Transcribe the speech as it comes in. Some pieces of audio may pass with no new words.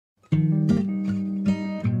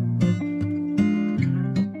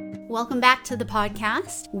Welcome back to the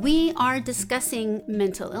podcast. We are discussing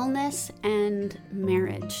mental illness and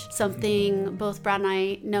marriage, something both Brad and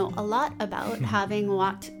I know a lot about, having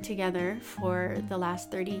walked together for the last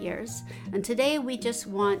 30 years. And today we just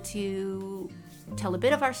want to tell a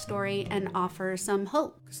bit of our story and offer some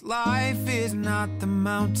hope. 'Cause life is not the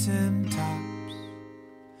mountaintops,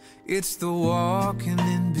 it's the walking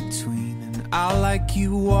in between, and I like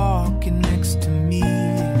you walking next to me.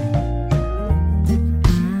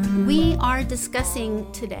 We are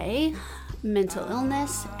discussing today mental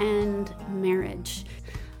illness and marriage.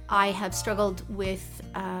 I have struggled with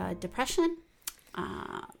depression,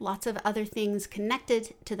 lots of other things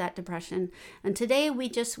connected to that depression. And today we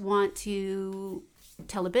just want to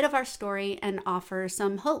tell a bit of our story and offer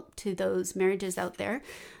some hope to those marriages out there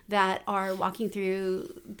that are walking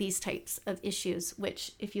through these types of issues,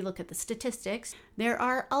 which if you look at the statistics, there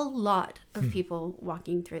are a lot of people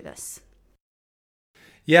walking through this.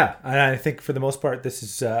 Yeah, and I think for the most part, this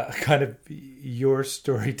is kind of your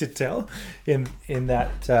story to tell. In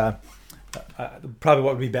that, probably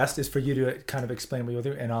what would be best is for you to kind of explain what you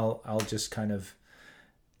do, and I'll just kind of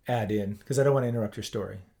add in, because I don't want to interrupt your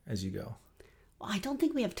story as you go. Well, I don't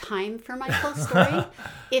think we have time for my full story.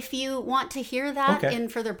 If you want to hear that in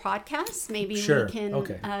further podcasts, maybe we can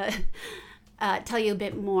tell you a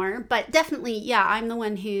bit more. But definitely, yeah, I'm the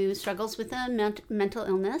one who struggles with a mental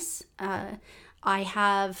illness. I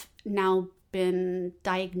have now been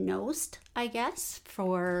diagnosed, I guess,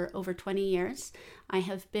 for over 20 years. I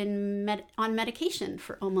have been on medication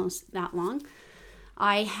for almost that long.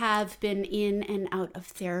 I have been in and out of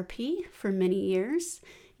therapy for many years.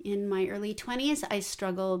 In my early 20s, I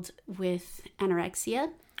struggled with anorexia,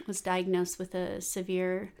 was diagnosed with a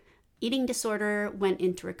severe eating disorder, went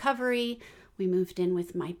into recovery. We moved in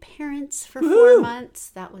with my parents for 4 months.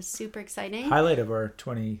 That was super exciting. Highlight of our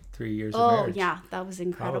 23 years of marriage. Oh, yeah. That was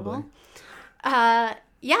incredible.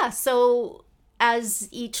 So as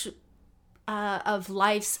each of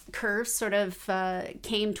life's curves sort of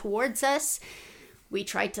came towards us, we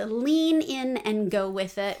tried to lean in and go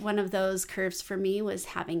with it. One of those curves for me was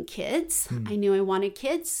having kids. I knew I wanted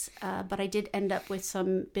kids, but I did end up with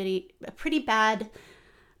a pretty bad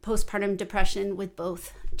postpartum depression with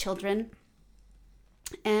both children.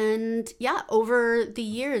 And yeah, over the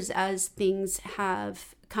years, as things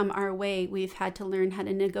have come our way, we've had to learn how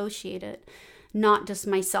to negotiate it. Not just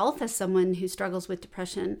myself as someone who struggles with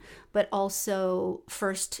depression, but also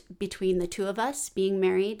first between the two of us being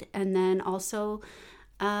married, and then also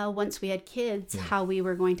once we had kids, how we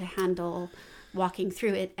were going to handle walking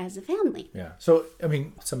through it as a family. Yeah. So, I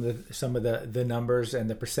mean, some of the numbers and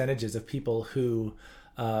the percentages of people who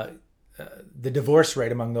the divorce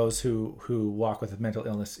rate among those who walk with a mental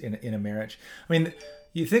illness in a marriage. I mean,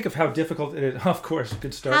 you think of how difficult it is. Of course,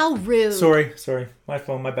 good start. How rude. Sorry. My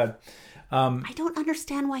phone, my bad. I don't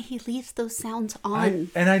understand why he leaves those sounds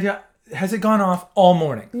on. Has it gone off all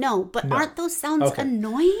morning? No, but aren't those sounds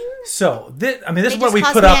annoying? So, this is what we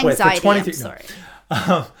put up with for 23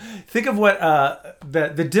 years. Think of what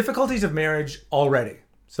the difficulties of marriage already.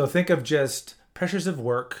 So think of just pressures of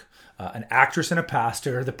work, an actress and a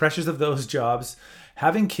pastor, the pressures of those jobs,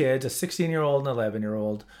 having kids, a 16-year-old and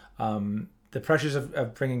 11-year-old, the pressures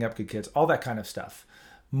of bringing up good kids, all that kind of stuff,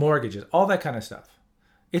 mortgages, all that kind of stuff.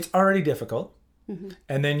 It's already difficult.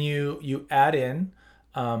 And then you add in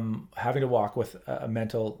having to walk with a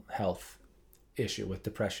mental health issue with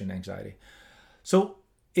depression, anxiety. So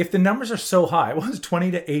if the numbers are so high, what was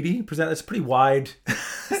 20 to 80%? That's pretty wide.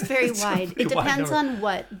 It's very wide. It depends on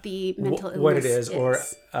what the mental illness what it is. Or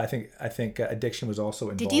I think addiction was also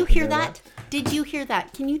involved. Did you hear that? Did you hear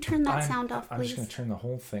that? Can you turn that sound off, please? I'm just going to turn the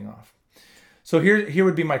whole thing off. So here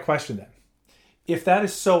would be my question then. If that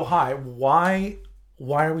is so high, why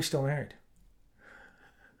are we still married?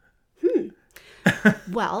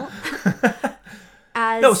 Well,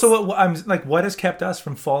 I'm like, what has kept us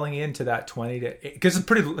from falling into that 20 to 8? Because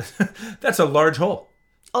it's that's a large hole.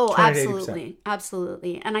 Oh,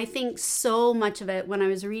 absolutely. And I think so much of it, when I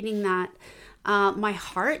was reading that, my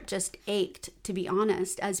heart just ached, to be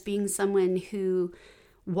honest, as being someone who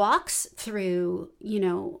walks through,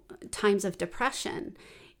 times of depression.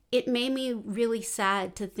 It made me really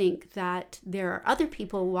sad to think that there are other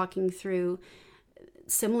people walking through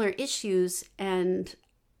similar issues and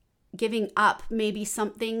giving up maybe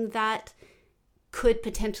something that could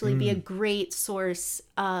potentially be a great source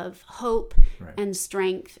of hope and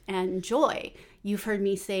strength and joy. You've heard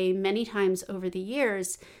me say many times over the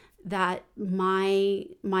years that my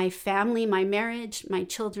family, my marriage, my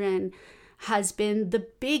children has been the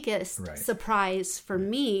biggest surprise for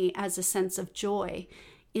me as a sense of joy.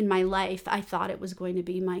 in my life. I thought it was going to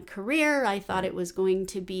be my career. I thought it was going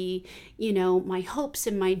to be, you know, my hopes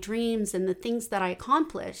and my dreams and the things that I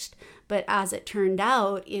accomplished. But as it turned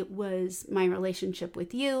out, it was my relationship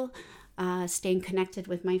with you, staying connected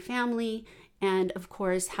with my family, and of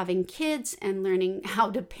course, having kids and learning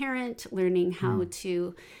how to parent, learning how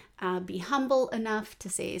to be humble enough to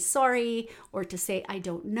say sorry or to say, I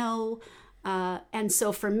don't know. And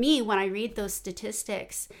so for me, when I read those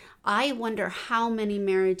statistics, I wonder how many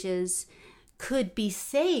marriages could be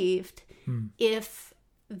saved if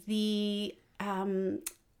the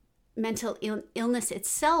mental illness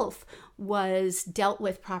itself was dealt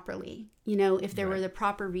with properly. You know, if there were the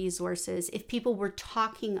proper resources, if people were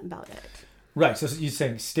talking about it. Right. So you're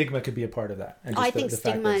saying stigma could be a part of that. And just I think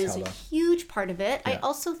stigma is a huge part of it. Yeah. I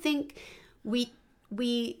also think we,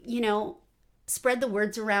 you know, spread the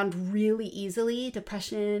words around really easily.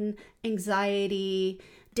 Depression, anxiety,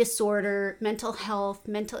 disorder, mental health,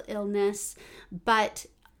 mental illness. But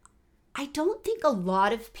I don't think a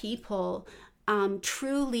lot of people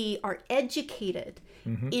truly are educated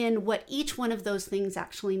in what each one of those things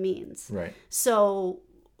actually means. Right. So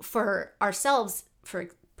for ourselves, for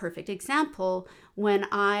perfect example, when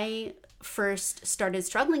I first started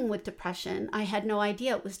struggling with depression, I had no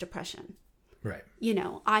idea it was depression. Right. You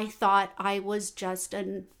know, I thought I was just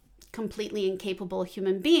a completely incapable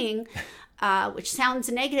human being, which sounds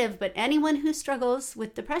negative, but anyone who struggles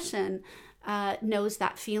with depression knows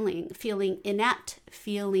that feeling inept,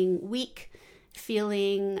 feeling weak,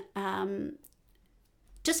 feeling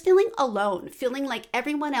just feeling alone, feeling like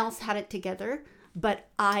everyone else had it together, but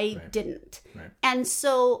I didn't. Right. And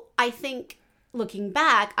so I think looking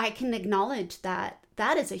back, I can acknowledge that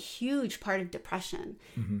that is a huge part of depression,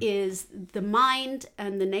 is the mind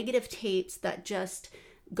and the negative tapes that just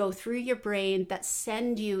go through your brain that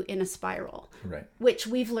send you in a spiral, which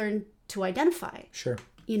we've learned to identify. Sure.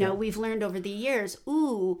 You know, we've learned over the years,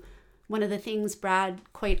 one of the things Brad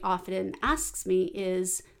quite often asks me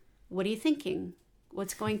is, what are you thinking?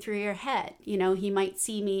 What's going through your head? You know, he might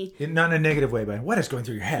see me... Not in a negative way, but what is going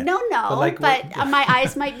through your head? No, but my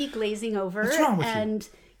eyes might be glazing over. What's wrong with and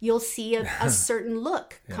you'll see a certain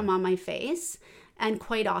look come on my face. And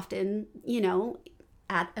quite often, you know,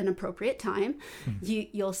 at an appropriate time,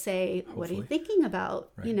 you'll say, hopefully, what are you thinking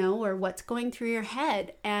about? Right. You know, or what's going through your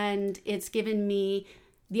head? And it's given me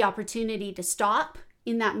the opportunity to stop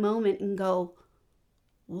in that moment and go,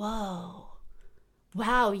 whoa.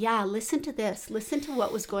 Wow, yeah, listen to this. Listen to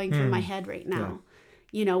what was going through my head right now.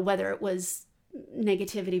 Yeah. You know, whether it was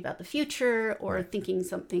negativity about the future or thinking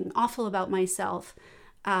something awful about myself.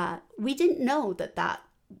 We didn't know that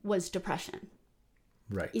was depression.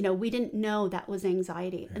 Right. You know, we didn't know that was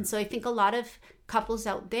anxiety. Yeah. And so I think a lot of couples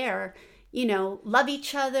out there, you know, love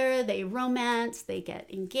each other, they romance, they get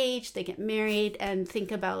engaged, they get married and think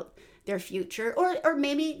about their future, or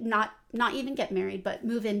maybe not even get married, but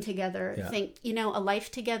move in together. Yeah. Think, you know, a life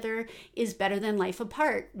together is better than life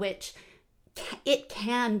apart, which it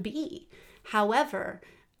can be. However,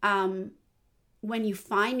 when you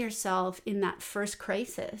find yourself in that first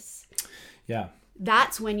crisis,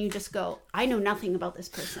 that's when you just go, I know nothing about this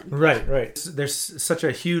person. Right. There's such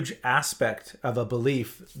a huge aspect of a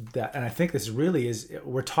belief that, and I think this really is,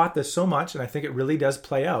 we're taught this so much, and I think it really does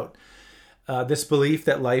play out. This belief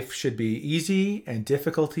that life should be easy and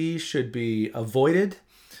difficulty should be avoided.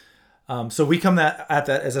 So we come at that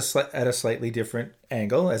at a slightly different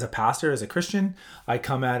angle. As a pastor, as a Christian, I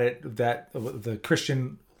come at it that the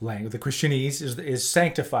Christian language, the Christianese is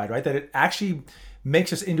sanctified, right? That it actually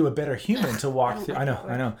makes us into a better human to walk through. I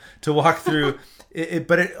know. To walk through it,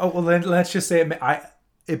 but let's just say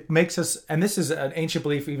it makes us, and this is an ancient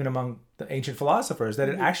belief even among the ancient philosophers, that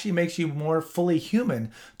it actually makes you more fully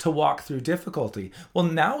human to walk through difficulty. Well,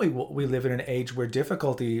 now we live in an age where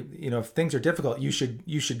difficulty, you know, if things are difficult, you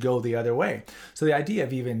should go the other way. So the idea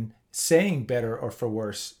of even saying better or for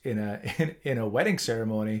worse in a wedding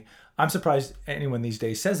ceremony, I'm surprised anyone these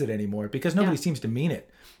days says it anymore, because nobody seems to mean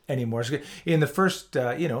it anymore. In the first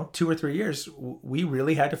 2 or 3 years, we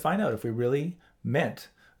really had to find out if we really meant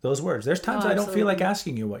those words. There's times I don't feel like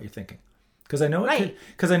asking you what you're thinking, because I know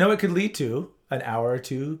it could lead to an hour or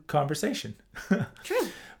two conversation. True.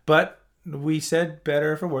 But we said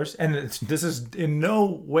better for worse, and this is in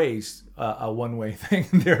no ways a one-way thing.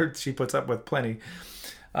 There, she puts up with plenty.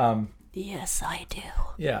 Yes, I do.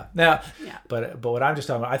 Yeah. Now, but what I'm just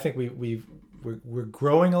talking about, I think we're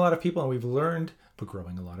growing a lot of people, and we've learned. But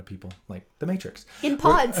growing a lot of people, like The Matrix. In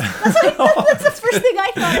pods. That's the first thing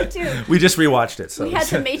I thought of too. We just rewatched it. So we had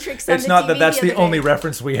The Matrix on it's not that that's the only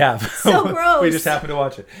reference we have. So gross. We just happened to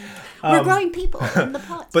watch it. We're growing people in the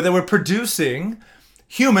pods. But then we're producing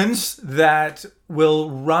humans that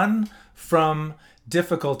will run from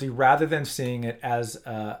difficulty rather than seeing it as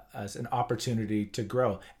an opportunity to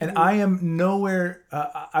grow. And I am nowhere,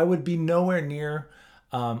 I would be nowhere near,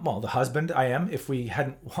 the husband I am, if we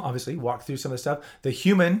hadn't obviously walked through some of the stuff, the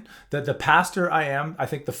human, the pastor I am, I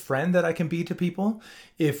think the friend that I can be to people,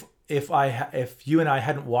 if you and I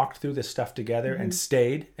hadn't walked through this stuff together and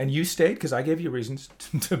stayed, and you stayed because I gave you reasons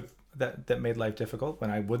that made life difficult when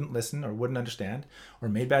I wouldn't listen or wouldn't understand or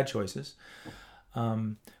made bad choices.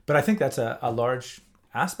 But I think that's a large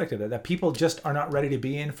aspect of it, that people just are not ready to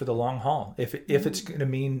be in for the long haul. If it's going to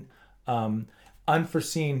mean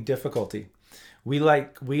unforeseen difficulty, we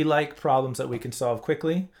like problems that we can solve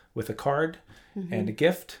quickly with a card and a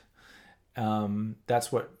gift.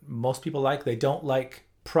 That's what most people like. They don't like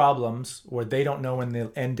problems where they don't know when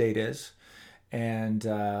the end date is, and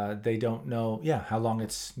they don't know how long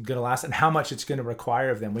it's going to last and how much it's going to require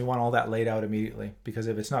of them. We want all that laid out immediately, because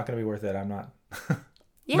if it's not going to be worth it, I'm not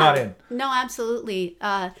not in. No, absolutely.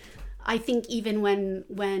 I think even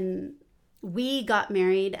when we got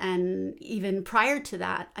married, and even prior to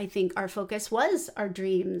that, I think our focus was our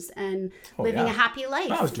dreams and living a happy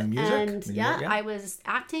life. I was doing music. And I was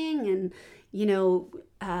acting and,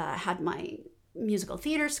 had my musical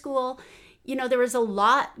theater school. There was a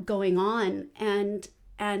lot going on, and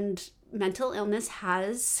mental illness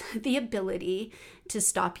has the ability to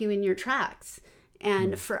stop you in your tracks.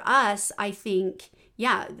 And for us, I think,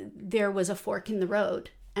 there was a fork in the road,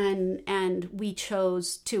 and we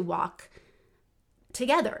chose to walk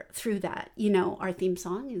together through that. Our theme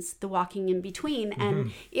song is The Walking in Between,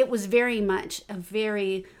 and it was very much a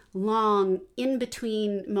very long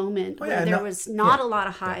in-between moment where there was not a lot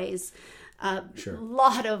of highs, a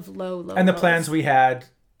lot of low and the lows. Plans we had,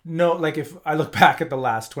 if I look back at the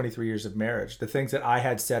last 23 years of marriage, the things that I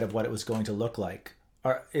had said of what it was going to look like,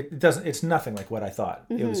 it's nothing like what I thought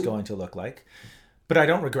it was going to look like. But I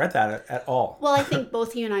don't regret that at all. Well, I think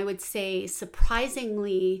both you and I would say,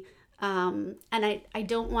 surprisingly, and I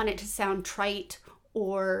don't want it to sound trite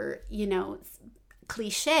or,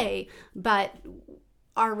 cliche, but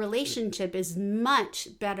our relationship is much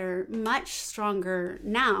better, much stronger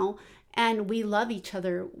now. And we love each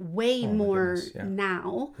other way more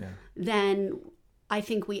now than I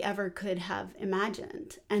think we ever could have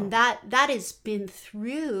imagined. And that has been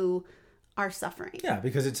through our suffering. Yeah,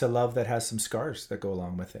 because it's a love that has some scars that go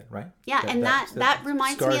along with it, right? Yeah, that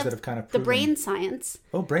reminds me of the brain science.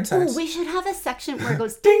 Oh, brain science. Oh, we should have a section where it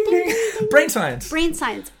goes ding, ding, ding, ding. Brain science. Brain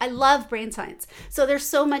science. I love brain science. So there's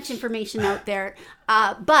so much information out there.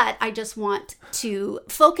 But I just want to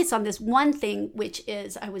focus on this one thing, which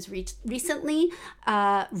is I was recently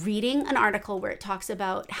reading an article where it talks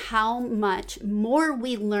about how much more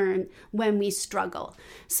we learn when we struggle.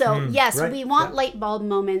 So we want light bulb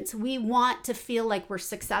moments. We want to feel like we're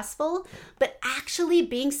successful, but actually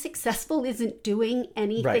being successful isn't doing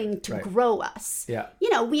anything to grow us. Yeah.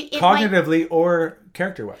 Cognitively or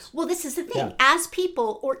character-wise. Well, this is the thing. As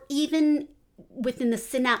people, or even within the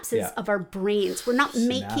synapses of our brains, we're not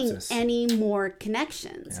making any more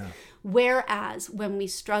connections. Whereas when we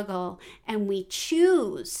struggle and we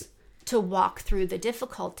choose to walk through the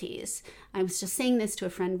difficulties, I was just saying this to a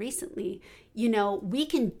friend recently, we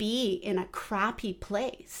can be in a crappy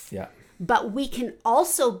place, but we can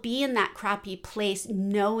also be in that crappy place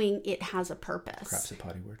knowing it has a purpose. Crap's a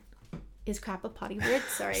potty word. Is crap a potty word?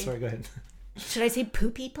 Sorry. Sorry, go ahead. Should I say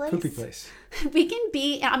poopy place? Poopy place. We can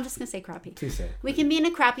be, I'm just going to say crappy. Please say it. We can be in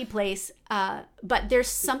a crappy place, but there's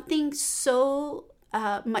something so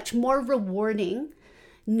much more rewarding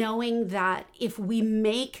knowing that if we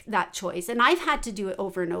make that choice, and I've had to do it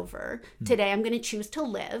over and over. Today I'm going to choose to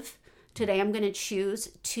live. Today I'm going to choose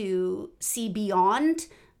to see beyond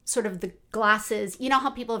sort of the glasses. You know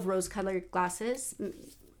how people have rose-colored glasses?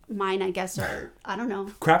 Mine, I guess, are, I don't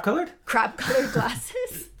know. Crap-colored? Crap-colored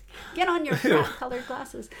glasses. Get on your crap-colored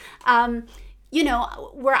glasses.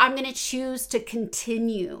 Where I'm going to choose to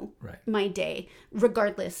continue my day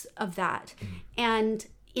regardless of that. And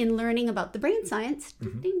in learning about the brain science,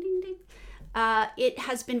 ding, ding, ding, it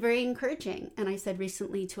has been very encouraging. And I said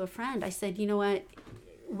recently to a friend, I said, you know what?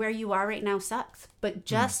 Where you are right now sucks. But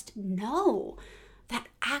just know that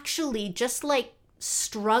actually, just like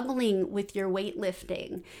struggling with your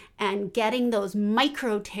weightlifting and getting those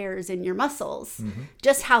micro tears in your muscles,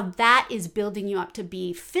 just how that is building you up to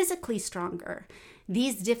be physically stronger.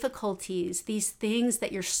 These difficulties, these things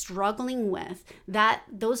that you're struggling with,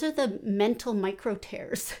 those are the mental micro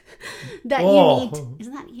tears that you need.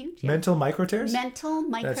 Isn't that huge? Mental micro tears? Mental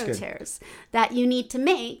micro tears that you need to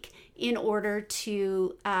make in order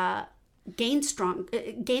to gain strength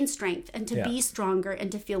and to be stronger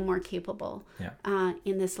and to feel more capable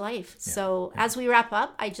in this life. Yeah. So as we wrap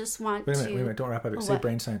up, I just want Wait a minute, don't wrap up. Say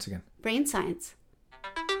brain science again. Brain science.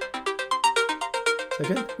 Is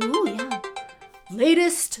that good? Ooh, yeah.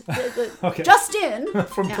 Latest, okay. Just in.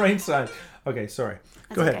 From brain science. Okay, sorry.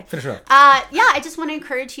 Go ahead. Finish it up. I just want to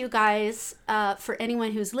encourage you guys, for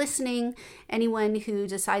anyone who's listening, anyone who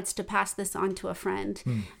decides to pass this on to a friend,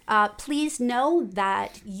 please know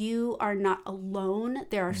that you are not alone.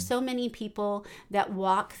 There are so many people that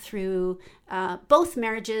walk through both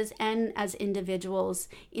marriages and as individuals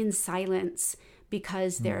in silence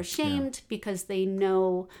because they're ashamed, because they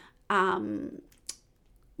know...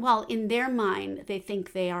 well, in their mind, they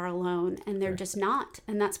think they are alone, and they're just not.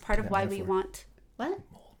 And that's part of why we want... What?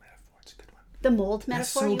 Mold metaphor. It's a good one. The mold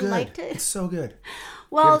metaphor? You liked it? It's so good.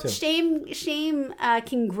 Well, shame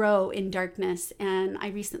can grow in darkness. And I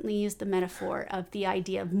recently used the metaphor of the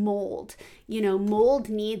idea of mold. Mold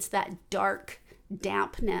needs that dark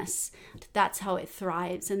dampness. That's how it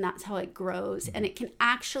thrives and that's how it grows. And it can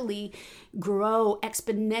actually grow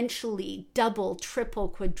exponentially, double, triple,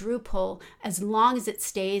 quadruple, as long as it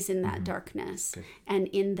stays in that darkness and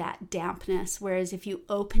in that dampness. Whereas if you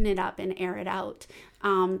open it up and air it out,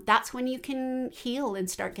 that's when you can heal and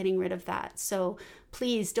start getting rid of that. So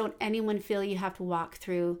please don't anyone feel you have to walk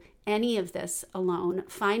through any of this alone.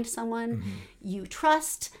 Find someone you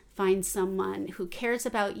trust, find someone who cares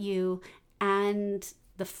about you, and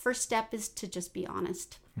the first step is to just be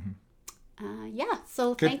honest.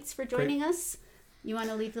 So thanks for joining us. You want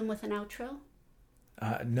to leave them with an outro?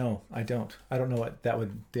 No, I don't. I don't know what the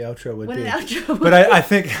outro would be. An outro would but I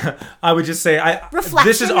think I would just say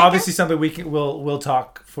this is obviously something we'll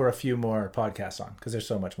talk for a few more podcasts on, because there's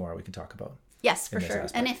so much more we can talk about. Yes, for sure.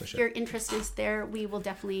 And if your interest is there, we will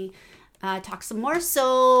definitely talk some more.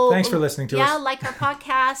 So thanks for listening to us. Yeah, like our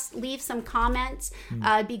podcast, leave some comments.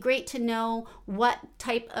 It'd be great to know what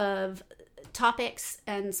type of topics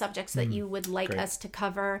and subjects that you would like us to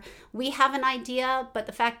cover. We have an idea, but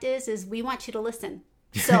the fact is we want you to listen.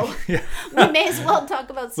 So we may as well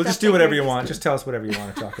talk about stuff. We'll just do whatever you want. Just tell us whatever you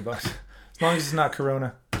want to talk about. As long as it's not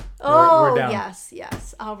Corona. We're down.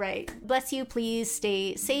 Yes. All right. Bless you. Please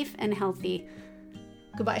stay safe and healthy.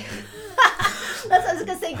 Goodbye. I was going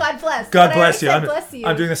to say God bless. God bless you.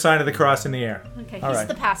 I'm doing the sign of the cross in the air. Okay, he's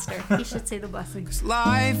the pastor. He should say the blessing. 'Cause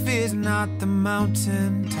life is not the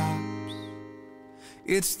mountain tops,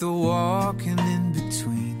 it's the walking in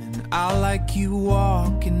between. And I like you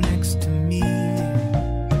walking next to me.